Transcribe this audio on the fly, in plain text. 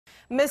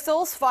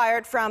Missiles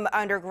fired from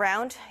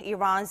underground.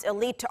 Iran's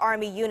elite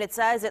army unit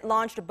says it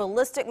launched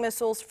ballistic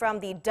missiles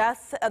from the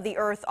depth of the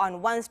earth on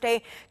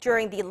Wednesday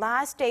during the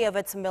last day of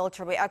its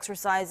military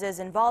exercises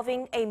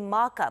involving a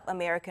mock-up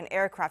American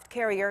aircraft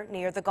carrier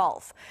near the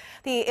Gulf.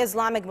 The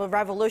Islamic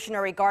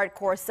Revolutionary Guard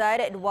Corps said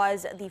it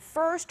was the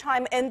first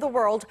time in the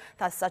world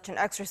that such an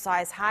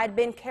exercise had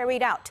been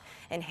carried out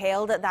and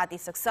hailed that the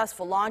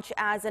successful launch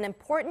as an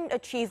important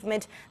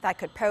achievement that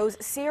could pose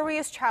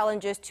serious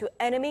challenges to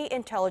enemy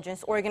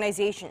intelligence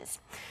organizations.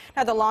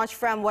 Now, the launch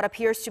from what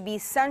appears to be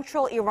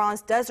central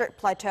Iran's desert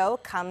plateau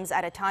comes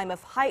at a time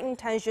of heightened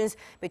tensions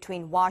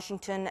between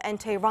Washington and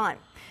Tehran.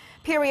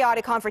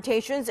 Periodic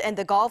confrontations in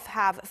the Gulf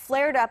have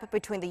flared up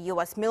between the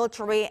U.S.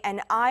 military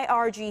and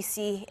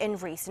IRGC in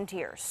recent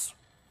years.